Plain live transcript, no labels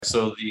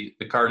So the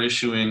card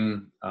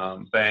issuing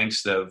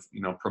banks have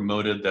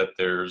promoted that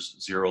there's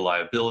zero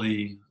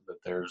liability, that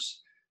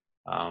there's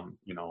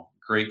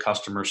great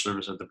customer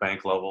service at the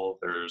bank level.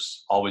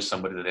 There's always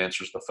somebody that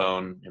answers the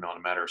phone in a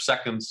matter of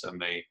seconds,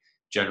 and they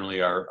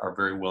generally are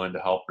very willing to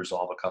help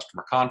resolve a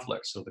customer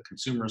conflict. So the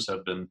consumers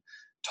have been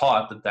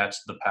taught that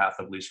that's the path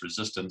of least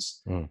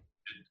resistance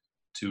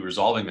to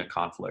resolving a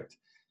conflict.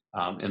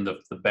 And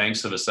the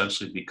banks have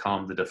essentially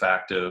become the de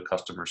facto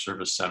customer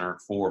service center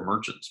for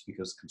merchants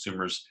because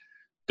consumers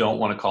don't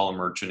want to call a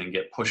merchant and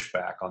get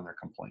pushback on their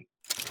complaint.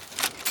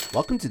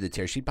 Welcome to the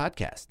Tearsheet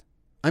Podcast.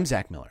 I'm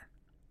Zach Miller.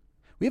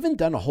 We haven't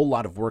done a whole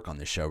lot of work on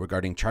this show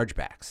regarding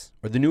chargebacks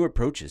or the new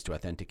approaches to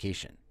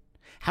authentication.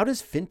 How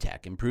does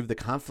fintech improve the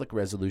conflict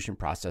resolution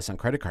process on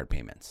credit card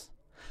payments?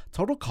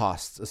 Total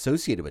costs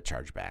associated with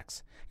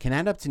chargebacks can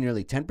add up to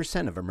nearly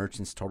 10% of a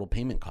merchant's total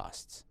payment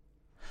costs.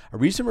 A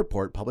recent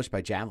report published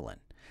by Javelin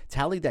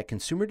tallied that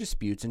consumer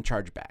disputes and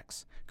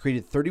chargebacks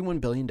created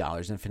 $31 billion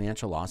in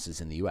financial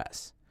losses in the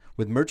U.S.,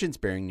 with merchants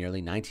bearing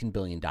nearly $19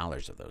 billion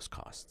of those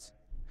costs.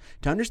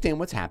 To understand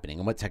what's happening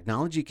and what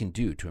technology can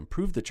do to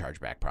improve the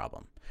chargeback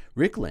problem,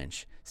 Rick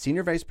Lynch,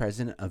 Senior Vice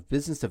President of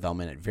Business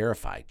Development at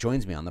Verify,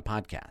 joins me on the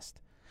podcast.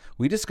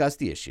 We discuss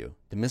the issue,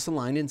 the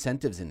misaligned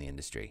incentives in the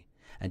industry,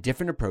 and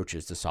different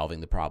approaches to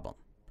solving the problem.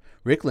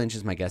 Rick Lynch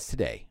is my guest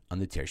today on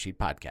the Tearsheet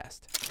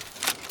Podcast.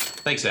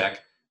 Thanks, Zach.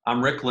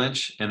 I'm Rick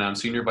Lynch, and I'm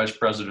Senior Vice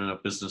President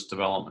of Business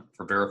Development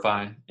for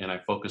Verify, and I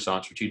focus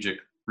on strategic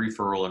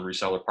referral and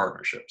reseller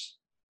partnerships.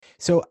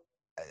 So,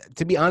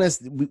 to be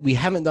honest, we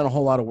haven't done a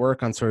whole lot of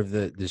work on sort of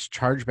this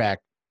chargeback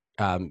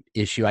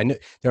issue. I know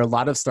there are a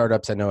lot of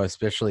startups I know,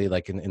 especially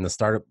like in the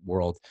startup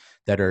world,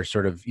 that are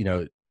sort of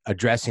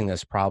addressing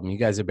this problem. You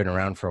guys have been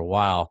around for a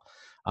while.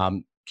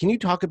 Can you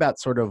talk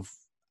about sort of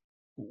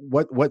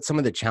what some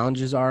of the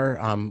challenges are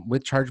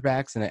with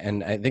chargebacks,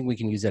 and I think we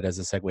can use that as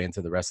a segue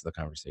into the rest of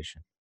the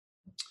conversation.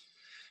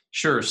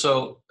 Sure.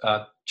 So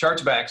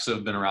chargebacks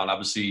have been around,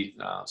 obviously,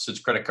 since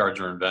credit cards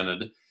were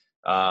invented.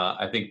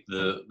 I think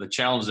the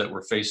challenge that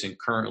we're facing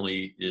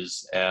currently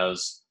is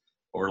as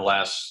over the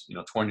last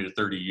 20 to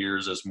 30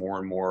 years, as more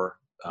and more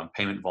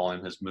payment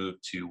volume has moved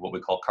to what we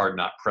call card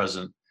not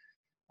present,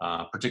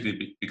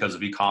 particularly because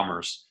of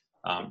e-commerce,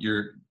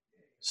 you're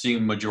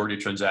seeing majority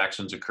of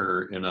transactions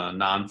occur in a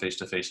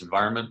non-face-to-face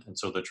environment. And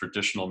so the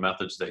traditional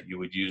methods that you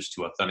would use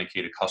to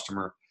authenticate a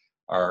customer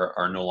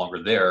are no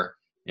longer there.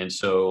 And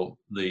so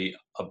the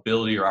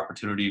ability or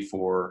opportunity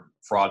for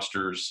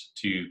fraudsters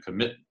to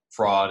commit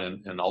fraud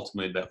and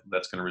ultimately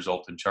that's going to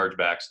result in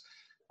chargebacks,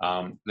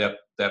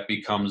 that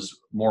becomes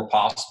more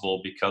possible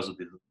because of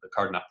the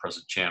card not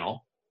present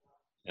channel.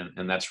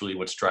 And that's really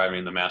what's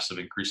driving the massive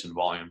increase in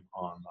volume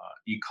on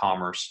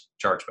e-commerce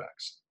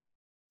chargebacks.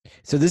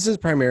 So this is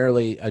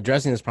primarily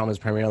addressing this problem is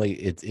primarily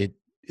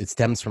it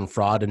stems from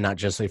fraud and not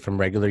just like from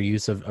regular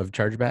use of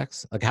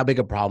chargebacks. Like, how big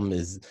a problem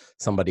is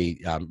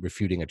somebody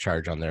refuting a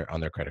charge on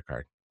their credit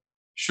card?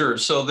 Sure.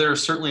 So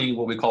there's certainly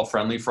what we call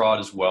friendly fraud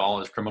as well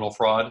as criminal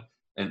fraud,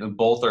 and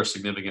both are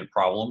significant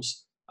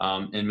problems.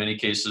 In many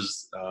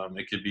cases,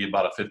 it could be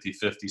about a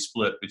 50-50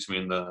 split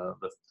between the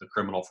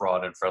criminal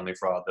fraud and friendly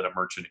fraud that a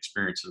merchant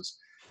experiences.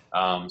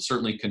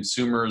 Certainly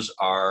consumers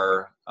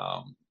are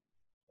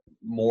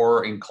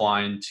more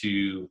inclined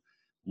to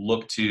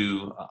look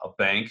to a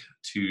bank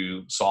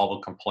to solve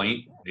a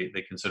complaint.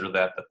 They consider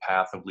that the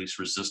path of least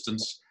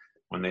resistance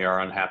when they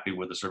are unhappy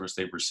with the service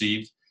they've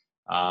received.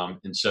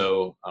 And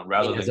so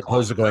rather as than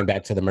opposed to going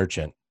back to the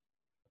merchant.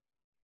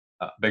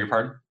 Beg your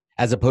pardon?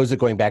 As opposed to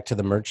going back to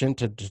the merchant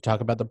to talk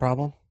about the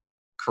problem?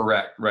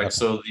 Correct. Right. Okay.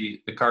 So the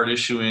card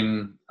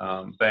issuing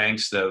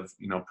banks have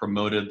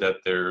promoted that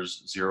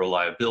there's zero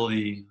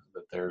liability,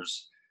 that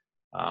there's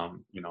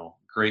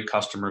great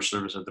customer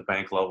service at the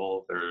bank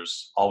level.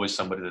 There's always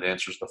somebody that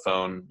answers the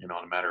phone in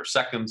a matter of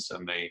seconds,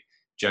 and they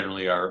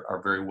generally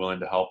are very willing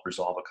to help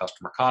resolve a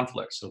customer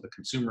conflict. So the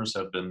consumers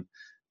have been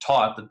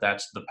taught that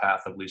that's the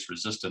path of least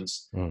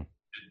resistance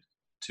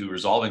to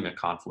resolving a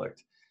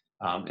conflict.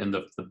 And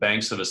the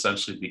banks have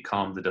essentially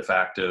become the de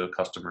facto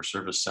customer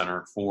service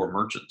center for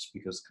merchants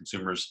because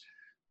consumers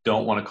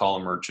don't want to call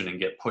a merchant and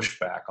get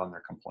pushback on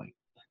their complaint.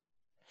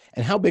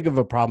 And how big of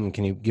a problem,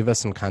 can you give us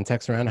some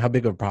context around how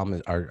big of a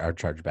problem are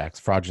chargebacks,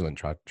 fraudulent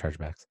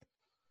chargebacks?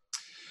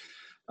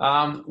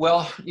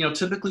 Well,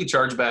 typically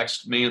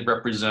chargebacks may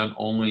represent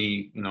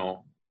only,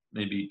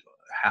 maybe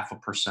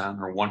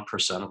 0.5% or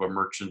 1% of a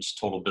merchant's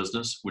total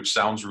business, which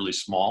sounds really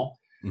small.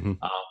 Mm-hmm.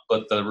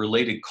 But the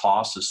related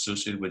costs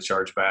associated with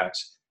chargebacks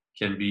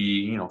can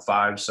be,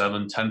 5,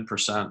 7,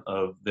 10%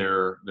 of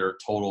their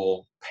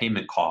total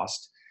payment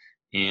cost.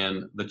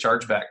 And the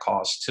chargeback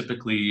costs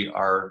typically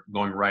are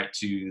going right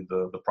to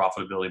the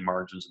profitability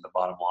margins and the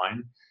bottom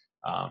line.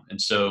 And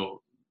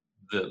so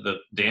the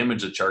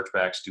damage that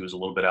chargebacks do is a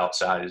little bit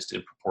outsized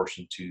in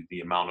proportion to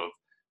the amount of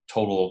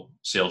total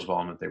sales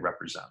volume that they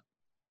represent.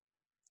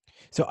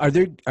 So are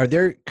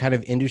there kind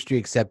of industry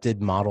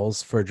accepted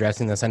models for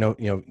addressing this? I know,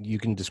 you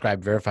can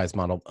describe Verify's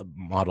model,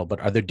 but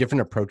are there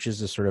different approaches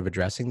to sort of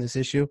addressing this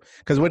issue?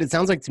 Because what it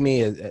sounds like to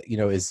me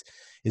is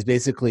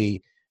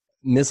basically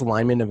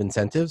misalignment of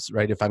incentives,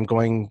 right? If I'm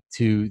going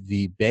to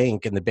the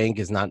bank and the bank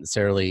is not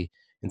necessarily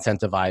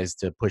incentivized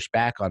to push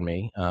back on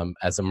me,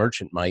 as a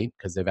merchant might,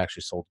 because they've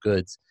actually sold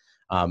goods,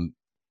 um,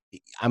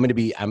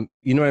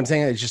 you know what I'm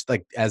saying? It's just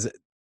like as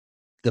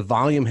the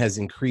volume has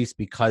increased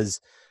because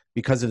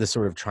of this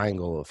sort of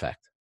triangle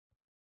effect.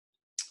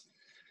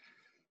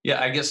 Yeah,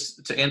 I guess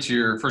to answer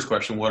your first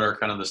question, what are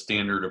kind of the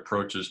standard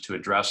approaches to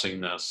addressing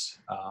this?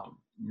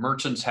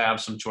 Merchants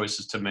have some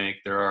choices to make.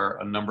 There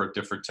are a number of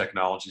different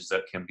technologies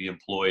that can be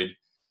employed.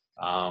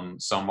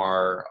 Some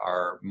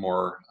are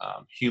more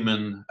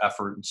human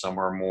effort, and some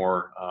are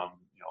more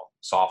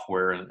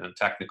software and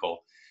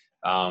technical.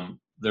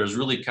 There's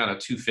really kind of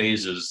two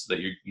phases that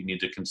you need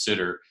to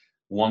consider.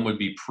 One would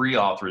be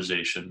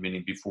pre-authorization,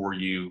 meaning before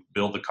you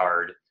build the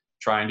card,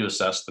 trying to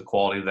assess the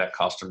quality of that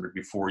customer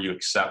before you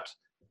accept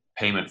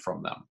payment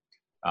from them.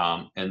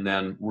 And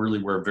then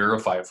really where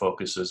Verify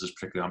focuses is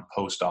particularly on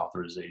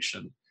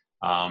post-authorization.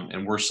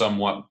 And we're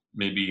somewhat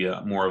maybe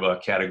more of a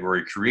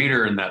category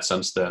creator in that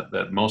sense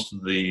that most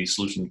of the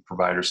solution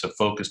providers have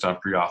focused on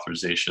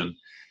pre-authorization,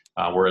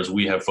 whereas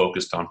we have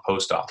focused on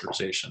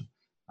post-authorization.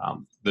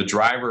 The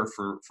driver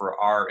for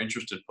our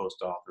interest in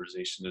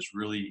post-authorization is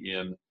really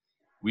in,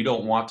 we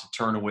don't want to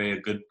turn away a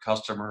good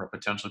customer, a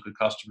potential good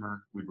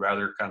customer. We'd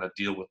rather kind of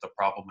deal with the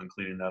problem and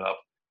cleaning that up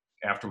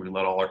after we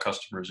let all our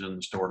customers in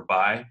the store to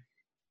buy.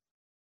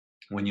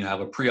 When you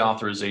have a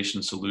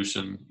pre-authorization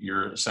solution,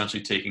 you're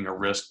essentially taking a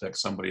risk that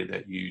somebody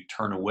that you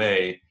turn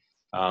away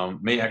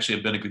may actually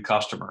have been a good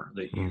customer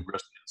that you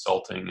risk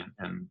insulting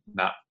and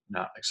not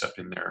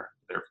accepting their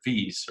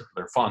fees or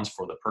their funds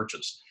for the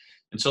purchase.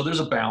 And so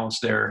there's a balance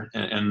there,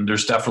 and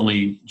there's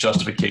definitely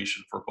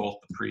justification for both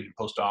the pre and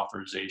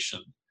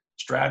post-authorization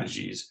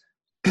strategies,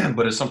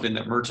 but it's something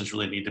that merchants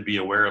really need to be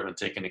aware of and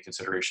take into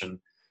consideration,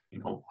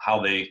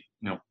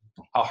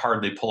 how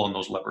hard they pull on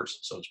those levers,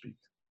 so to speak.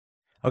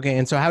 Okay,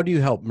 and so how do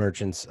you help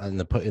merchants in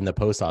the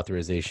post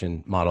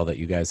authorization model that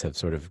you guys have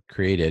sort of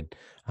created?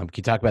 Can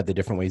you talk about the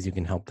different ways you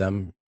can help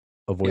them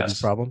avoid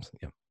these problems?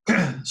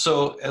 Yeah.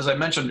 So as I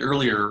mentioned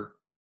earlier,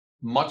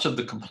 much of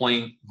the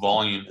complaint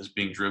volume is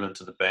being driven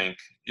to the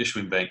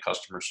issuing bank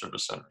customer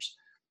service centers.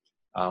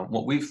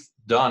 What we've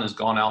done is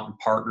gone out and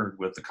partnered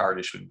with the card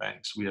issuing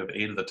banks. We have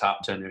 8 of the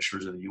top 10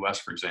 issuers in the U.S.,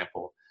 for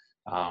example.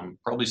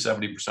 Probably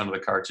 70% of the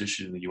cards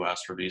issued in the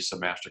U.S. for Visa,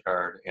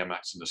 MasterCard,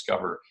 Amex, and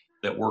Discover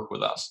that work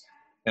with us.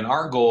 And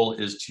our goal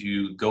is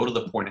to go to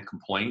the point of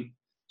complaint.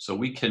 So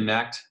we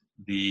connect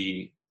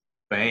the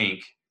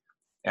bank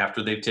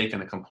after they've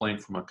taken a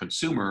complaint from a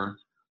consumer,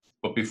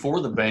 but before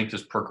the bank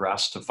has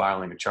progressed to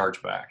filing a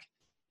chargeback.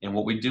 And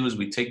what we do is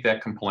we take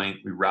that complaint,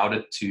 we route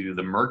it to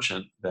the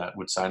merchant that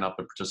would sign up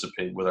and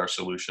participate with our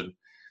solution,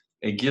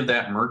 and give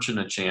that merchant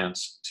a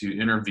chance to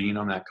intervene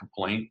on that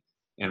complaint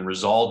and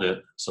resolve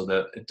it so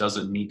that it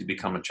doesn't need to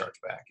become a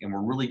chargeback. And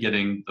we're really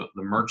getting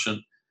the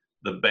merchant,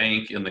 the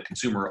bank, and the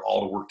consumer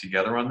all to work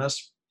together on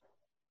this.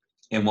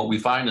 And what we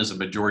find is a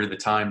majority of the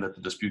time that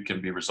the dispute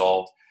can be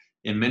resolved.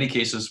 In many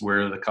cases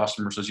where the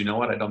customer says, you know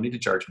what, I don't need to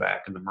charge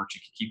back, and the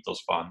merchant can keep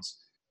those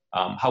funds.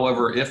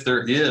 However, if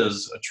there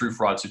is a true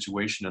fraud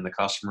situation and the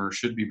customer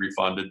should be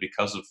refunded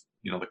because of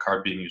the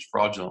card being used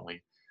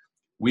fraudulently,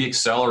 we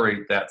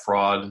accelerate that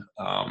fraud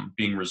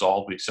being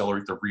resolved. We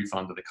accelerate the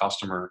refund to the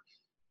customer,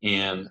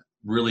 and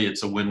really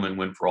it's a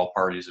win-win-win for all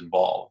parties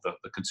involved.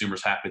 The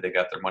consumer's happy they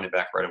got their money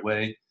back right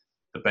away.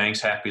 The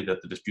bank's happy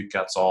that the dispute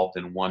got solved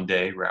in one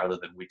day rather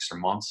than weeks or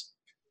months.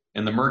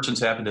 And the merchant's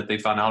happy that they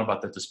found out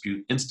about that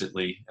dispute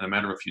instantly in a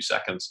matter of a few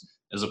seconds,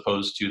 as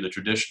opposed to the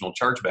traditional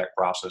chargeback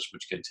process,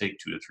 which can take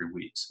 2 to 3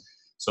 weeks.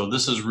 So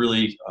this is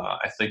really,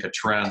 I think, a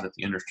trend that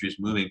the industry is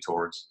moving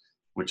towards,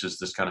 which is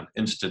this kind of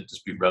instant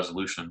dispute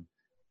resolution.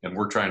 And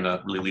we're trying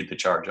to really lead the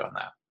charge on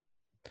that.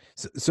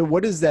 So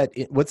what is that?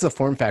 What's the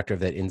form factor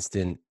of that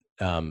instant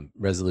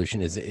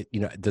resolution? Is it,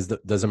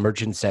 does a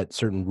merchant set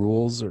certain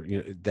rules or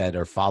that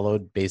are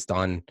followed based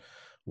on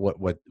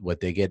what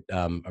they get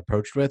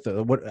approached with?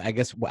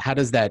 How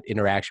does that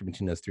interaction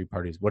between those 3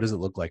 parties, what does it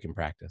look like in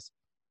practice?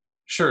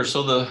 Sure.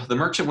 So the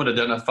merchant would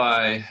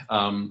identify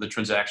the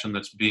transaction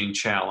that's being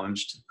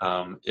challenged.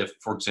 If,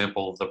 for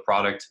example, the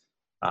product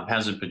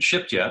hasn't been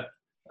shipped yet,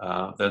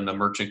 then the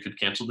merchant could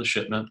cancel the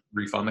shipment,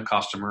 refund the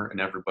customer,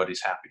 and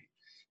everybody's happy.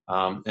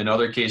 In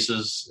other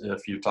cases,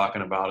 if you're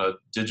talking about a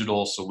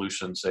digital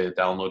solution, say a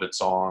downloaded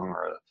song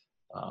or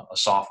a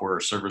software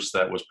or service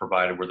that was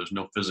provided where there's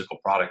no physical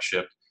product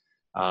shipped,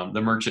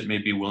 the merchant may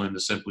be willing to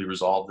simply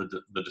resolve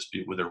the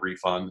dispute with a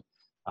refund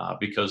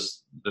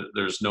because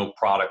there's no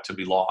product to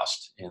be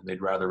lost, and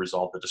they'd rather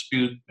resolve the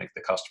dispute, make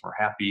the customer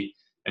happy,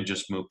 and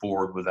just move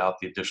forward without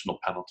the additional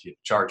penalty of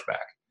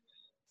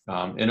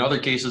chargeback. In other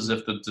cases,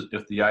 if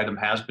the item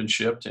has been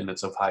shipped and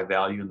it's of high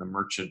value and the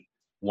merchant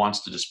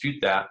wants to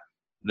dispute that,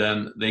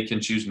 then they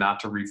can choose not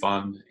to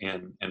refund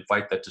and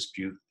fight that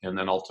dispute, and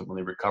then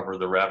ultimately recover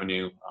the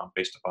revenue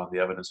based upon the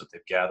evidence that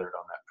they've gathered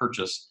on that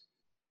purchase.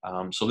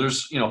 So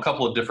there's a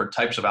couple of different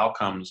types of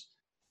outcomes,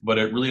 but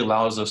it really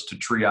allows us to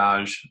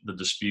triage the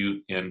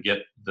dispute and get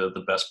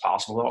the best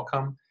possible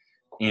outcome.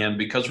 And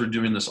because we're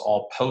doing this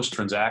all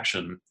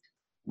post-transaction,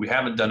 we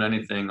haven't done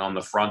anything on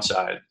the front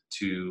side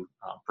to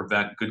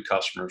prevent good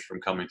customers from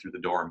coming through the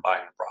door and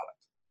buying the product.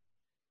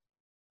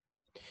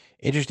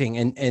 Interesting.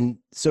 And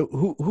so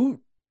who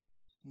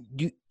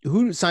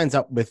signs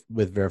up with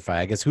Verify?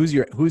 I guess who's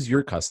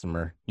your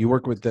customer? You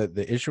work with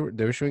the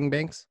issuing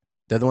banks?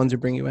 They're the ones who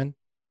bring you in?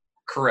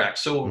 Correct.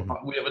 So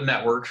Mm-hmm. we have a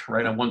network,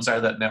 right? On one side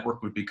of that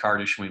network would be card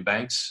issuing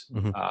banks.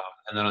 Mm-hmm.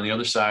 And then on the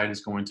other side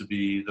is going to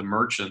be the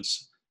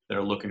merchants that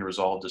are looking to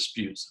resolve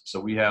disputes. So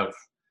we have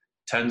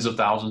tens of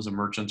thousands of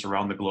merchants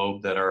around the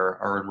globe that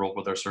are enrolled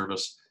with our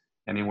service,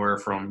 anywhere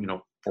from,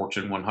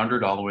 Fortune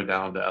 100 all the way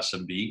down to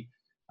SMB.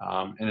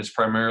 And it's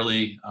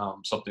primarily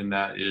something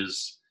that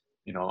is,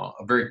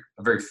 a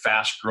very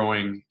fast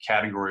growing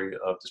category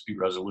of dispute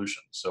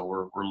resolution. So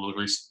we're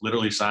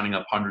literally signing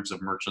up hundreds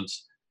of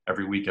merchants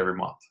every week, every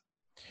month.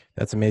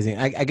 That's amazing.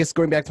 I guess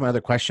going back to my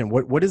other question,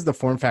 what is the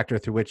form factor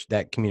through which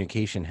that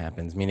communication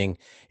happens? Meaning,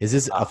 is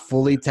this a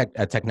fully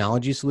a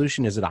technology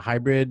solution? Is it a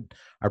hybrid?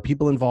 Are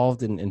people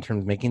involved in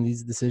terms of making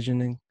these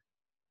decisions?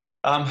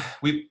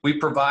 We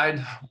provide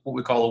what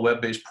we call a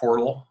web-based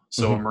portal.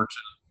 So Mm-hmm. a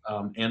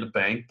merchant and a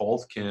bank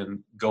both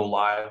can go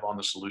live on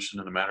the solution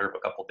in a matter of a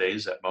couple of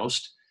days at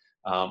most,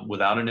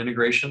 without an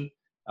integration.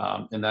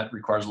 And that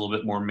requires a little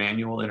bit more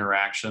manual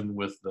interaction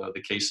with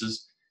the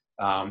cases.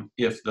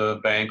 If the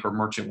bank or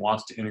merchant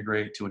wants to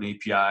integrate to an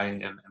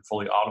API and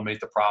fully automate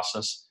the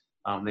process,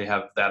 they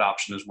have that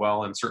option as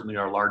well. And certainly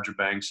our larger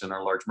banks and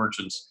our large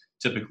merchants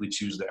typically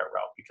choose that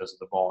route because of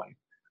the volume.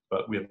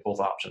 But we have both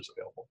options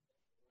available.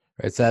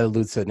 Right. So that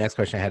alludes to the next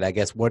question I had. I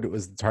guess, what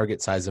was the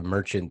target size of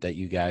merchant that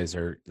you guys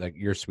are, like,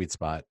 your sweet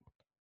spot?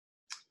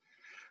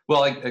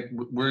 Well,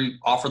 we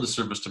offer the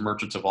service to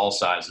merchants of all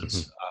sizes.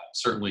 Mm-hmm.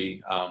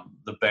 Certainly,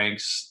 the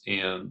banks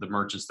and the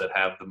merchants that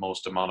have the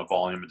most amount of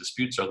volume of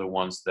disputes are the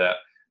ones that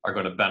are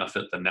going to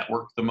benefit the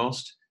network the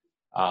most.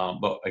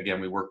 But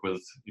again, we work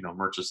with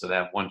merchants that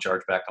have one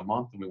chargeback a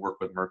month, and we work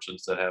with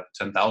merchants that have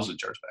 10,000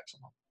 chargebacks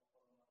a month.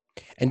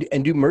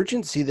 And do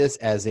merchants see this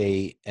as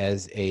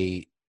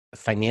a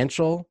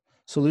financial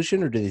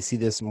solution, or do they see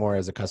this more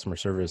as a customer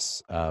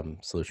service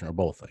solution, or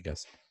both, I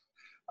guess?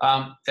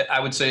 I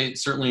would say it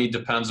certainly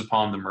depends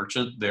upon the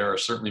merchant. There are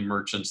certainly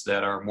merchants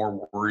that are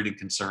more worried and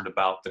concerned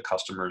about the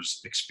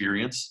customer's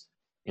experience.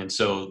 And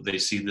so they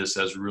see this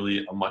as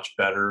really a much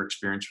better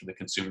experience for the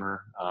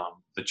consumer.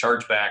 The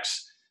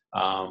chargebacks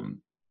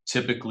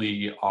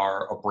typically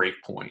are a break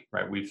point,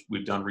 right?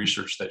 We've done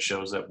research that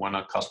shows that when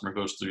a customer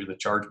goes through the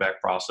chargeback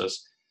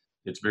process,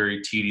 it's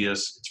very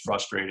tedious, it's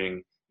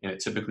frustrating, and it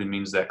typically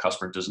means that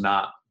customer does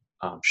not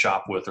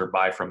shop with or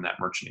buy from that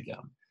merchant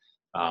again.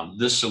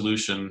 This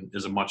solution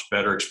is a much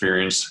better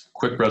experience,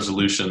 quick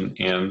resolution,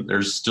 and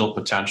there's still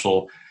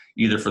potential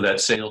either for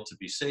that sale to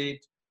be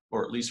saved,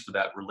 or at least for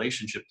that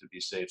relationship to be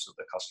saved, so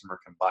the customer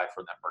can buy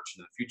from that merchant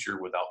in the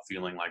future without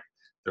feeling like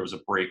there was a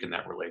break in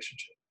that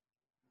relationship.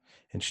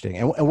 Interesting.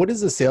 And what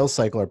does the sales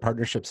cycle or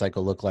partnership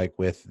cycle look like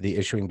with the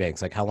issuing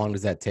banks? Like, how long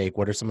does that take?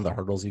 What are some of the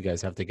hurdles you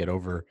guys have to get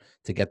over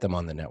to get them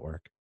on the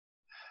network?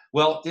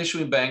 Well,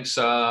 issuing banks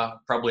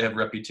probably have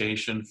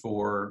reputation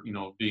for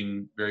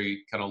being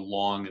very kind of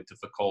long and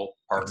difficult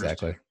partners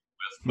Exactly. to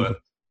with.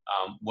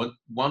 But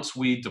once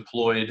we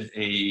deployed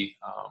a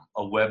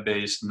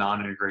web-based,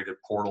 non-integrated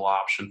portal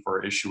option for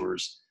our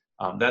issuers,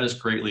 that has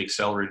greatly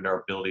accelerated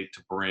our ability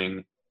to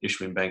bring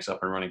issuing banks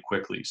up and running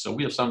quickly. So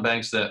we have some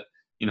banks that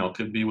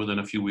could be within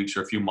a few weeks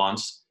or a few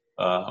months,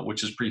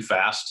 which is pretty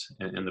fast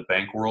in the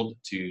bank world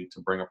to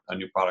bring a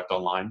new product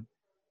online.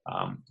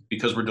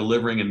 Because we're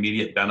delivering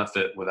immediate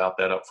benefit without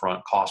that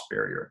upfront cost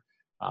barrier.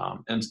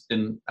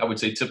 And I would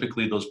say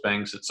typically those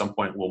banks at some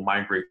point will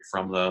migrate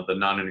from the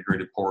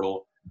non-integrated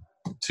portal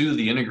to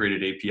the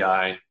integrated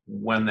API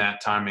when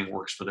that timing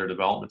works for their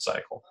development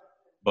cycle.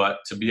 But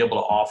to be able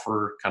to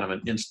offer kind of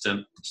an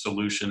instant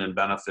solution and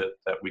benefit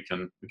that we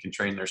can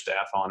train their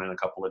staff on in a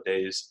couple of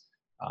days,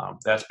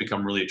 that's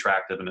become really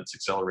attractive, and it's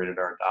accelerated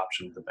our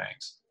adoption of the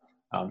banks.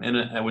 And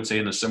I would say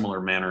in a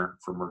similar manner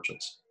for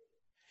merchants.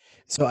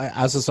 So I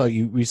also saw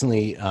you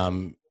recently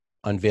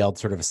unveiled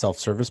sort of a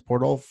self-service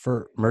portal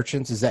for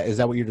merchants. Is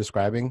that what you're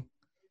describing?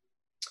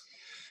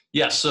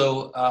 Yeah.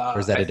 So, or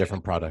is that a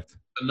different product?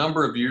 A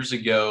number of years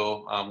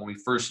ago, when we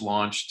first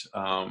launched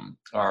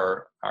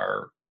our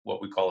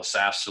what we call a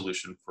SaaS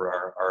solution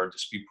for our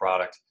dispute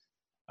product,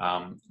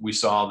 we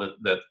saw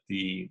that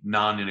the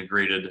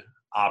non-integrated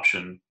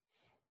option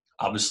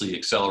obviously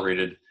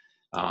accelerated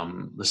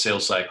the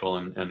sales cycle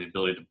and the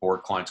ability to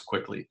board clients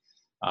quickly.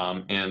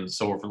 And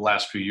so over the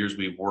last few years,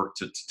 we've worked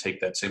to take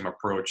that same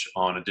approach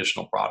on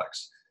additional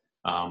products.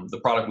 The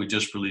product we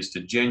just released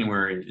in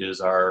January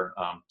is our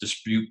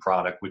dispute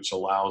product, which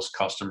allows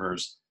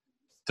customers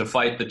to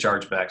fight the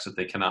chargebacks that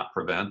they cannot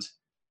prevent.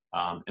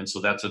 And so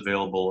that's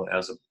available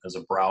as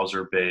a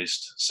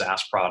browser-based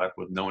SaaS product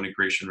with no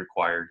integration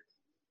required.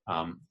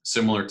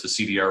 Similar to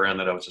CDRN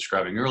that I was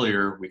describing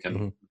earlier, we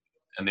can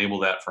enable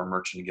that for a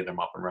merchant to get them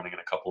up and running in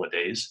a couple of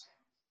days.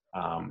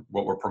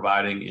 What we're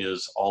providing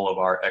is all of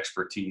our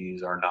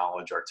expertise, our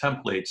knowledge, our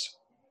templates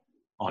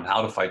on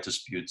how to fight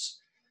disputes,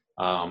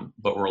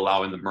 but we're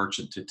allowing the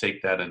merchant to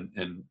take that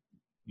and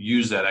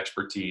use that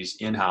expertise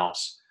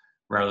in-house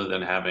rather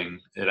than having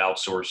it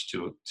outsourced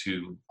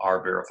to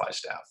our Verify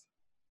staff.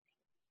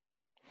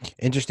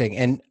 Interesting.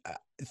 And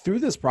through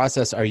this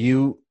process, are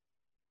you,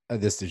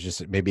 this is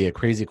just maybe a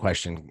crazy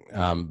question,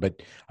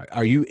 but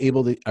are you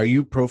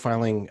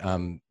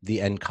profiling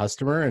the end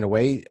customer in a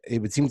way?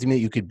 It would seem to me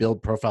that you could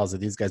build profiles of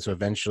these guys, so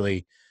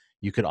eventually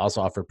you could also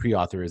offer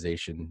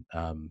pre-authorization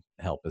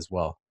help as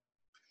well.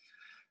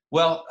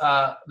 Well,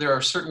 there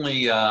are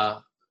certainly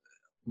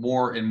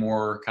more and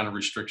more kind of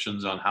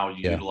restrictions on how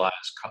you utilize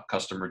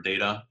customer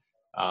data.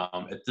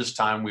 At this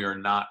time, we are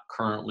not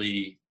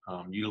currently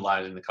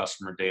utilizing the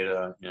customer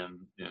data in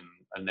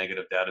a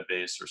negative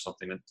database or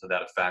something to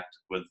that effect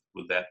with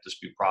that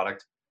dispute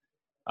product.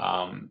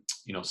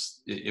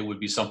 It would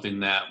be something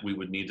that we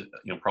would need,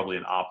 probably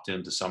an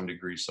opt-in to some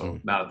degree. So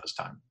not at this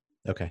time.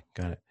 Okay,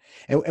 got it.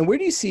 And where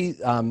do you see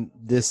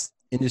this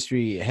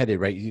industry headed?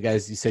 Right, you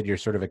said you're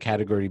sort of a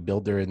category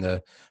builder in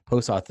the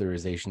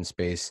post-authorization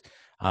space.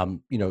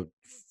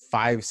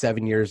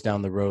 5-7 years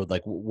down the road,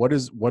 like what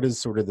does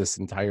sort of this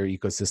entire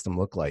ecosystem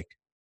look like?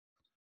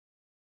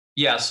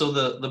 Yeah, so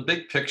the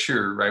big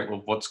picture, right,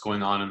 of what's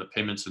going on in the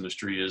payments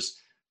industry is,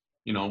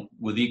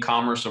 with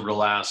e-commerce over the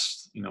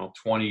last,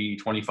 20,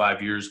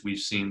 25 years, we've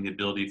seen the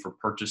ability for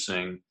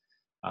purchasing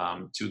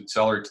to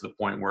accelerate to the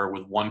point where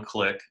with one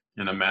click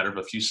in a matter of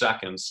a few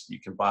seconds,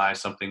 you can buy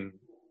something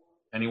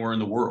anywhere in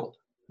the world,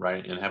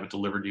 right, and have it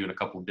delivered to you in a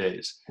couple of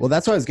days. Well,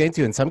 that's what I was getting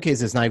to. In some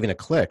cases, it's not even a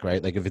click,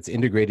 right? Like if it's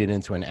integrated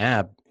into an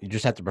app, you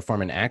just have to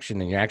perform an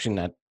action and you're actually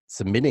not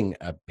submitting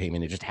a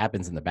payment. It just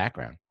happens in the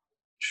background.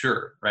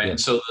 Sure, right. Yeah. And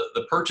so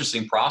the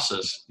purchasing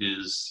process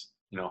is,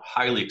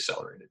 highly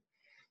accelerated.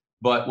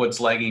 But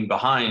what's lagging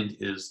behind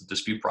is the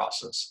dispute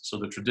process. So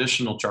the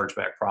traditional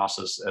chargeback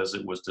process, as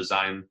it was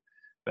designed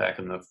back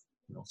in the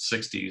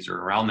 60s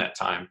or around that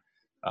time,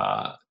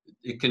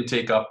 it can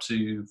take up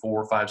to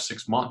 4, 5,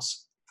 6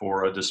 months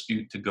for a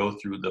dispute to go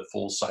through the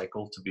full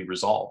cycle to be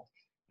resolved.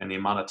 And the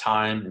amount of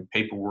time and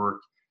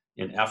paperwork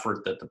and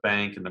effort that the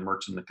bank and the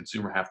merchant and the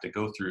consumer have to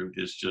go through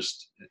is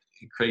just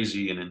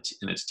crazy and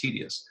it's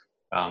tedious.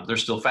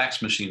 There's still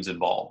fax machines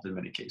involved in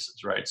many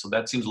cases, right? So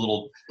that seems a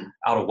little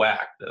out of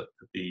whack.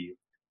 The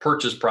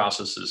purchase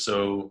process is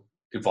so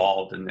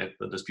evolved and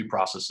the dispute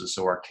process is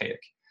so archaic.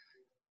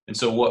 And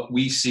so what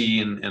we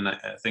see, and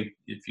I think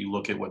if you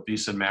look at what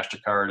Visa and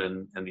MasterCard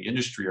and the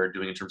industry are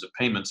doing in terms of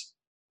payments,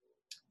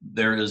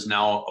 there is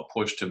now a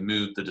push to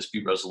move the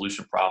dispute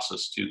resolution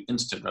process to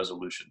instant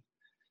resolution.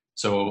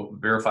 So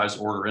Verify's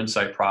Order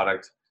Insight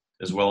product,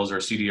 as well as our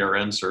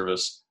CDRN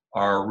service,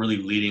 are really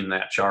leading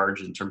that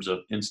charge in terms of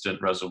instant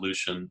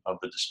resolution of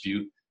the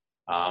dispute.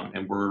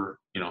 And we're,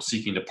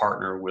 seeking to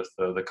partner with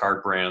the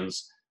card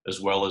brands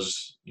as well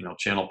as,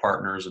 channel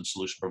partners and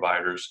solution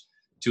providers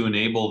to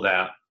enable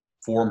that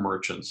for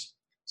merchants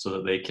so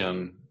that they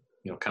can,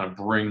 kind of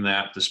bring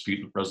that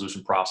dispute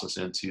resolution process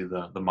into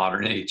the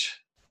modern age.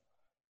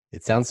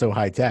 It sounds so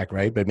high tech,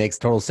 right? But it makes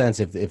total sense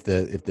if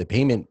the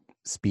payment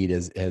speed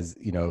has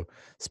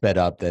sped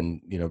up,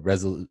 then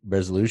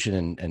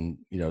resolution and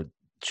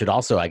should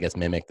also, I guess,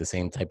 mimic the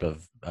same type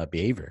of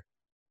behavior.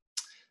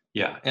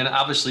 Yeah, and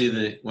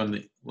obviously when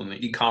the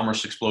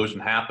e-commerce explosion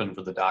happened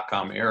for the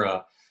 .com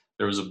era,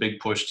 there was a big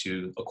push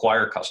to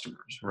acquire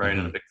customers, right,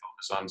 and a big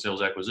focus on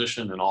sales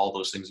acquisition and all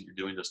those things that you're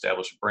doing to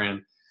establish a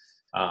brand.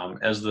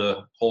 As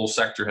the whole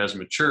sector has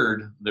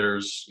matured,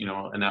 there's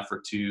an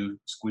effort to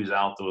squeeze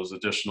out those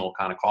additional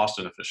kind of cost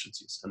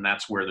inefficiencies, and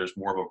that's where there's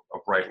more of a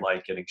bright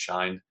light getting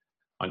shined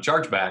on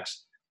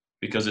chargebacks,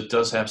 because it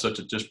does have such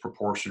a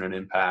disproportionate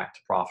impact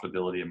to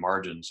profitability and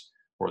margins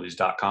for these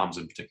 .coms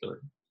in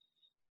particular.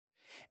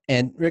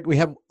 And Rick, we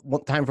have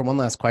time for one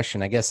last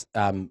question. I guess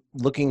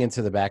looking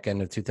into the back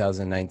end of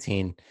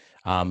 2019,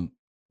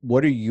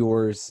 what are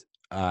yours?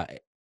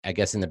 I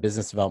guess in the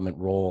business development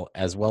role,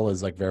 as well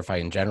as like Verify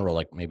in general,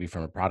 like maybe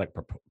from a product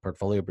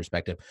portfolio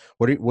perspective,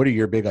 what are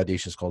your big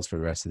audacious goals for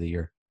the rest of the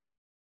year?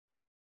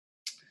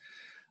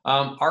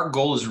 Our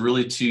goal is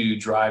really to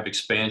drive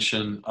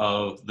expansion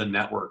of the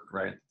network,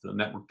 right? The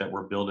network that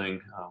we're building.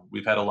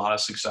 We've had a lot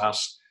of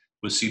success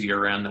with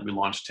CDRN that we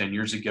launched 10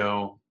 years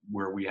ago,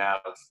 where we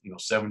have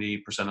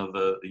 70% of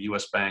the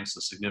U.S. banks,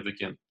 a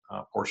significant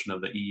portion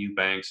of the EU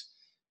banks,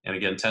 and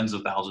again tens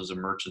of thousands of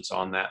merchants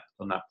on that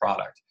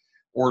product.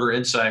 Order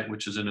Insight,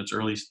 which is in its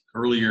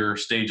earlier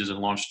stages and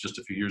launched just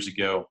a few years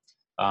ago,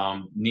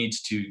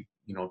 needs to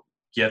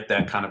get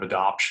that kind of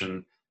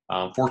adoption.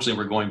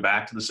 Fortunately, we're going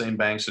back to the same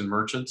banks and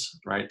merchants,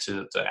 right,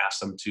 to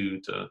ask them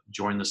to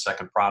join the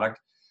second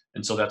product,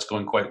 and so that's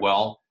going quite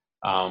well.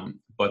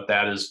 But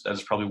that is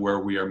probably where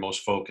we are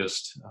most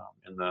focused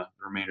in the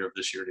remainder of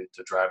this year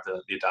to drive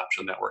the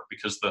adoption network,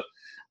 because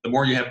the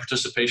more you have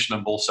participation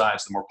on both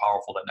sides, the more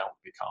powerful that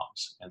network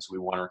becomes. And so we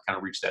want to kind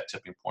of reach that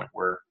tipping point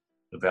where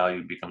the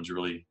value becomes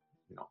really,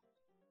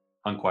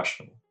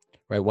 unquestionable.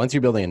 Right. Once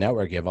you're building a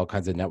network, you have all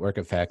kinds of network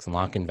effects and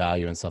lock-in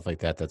value and stuff like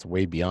that. That's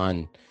way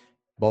beyond,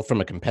 both from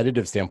a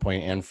competitive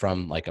standpoint and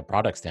from like a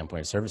product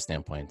standpoint, a service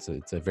standpoint. So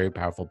it's a very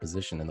powerful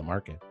position in the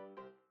market.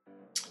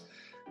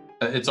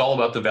 It's all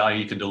about the value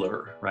you can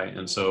deliver, right?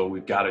 And so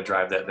we've got to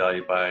drive that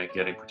value by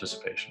getting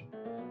participation.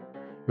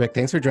 Rick,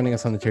 thanks for joining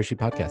us on the Tearsheet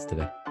Podcast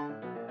today.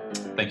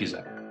 Thank you,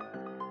 Zach.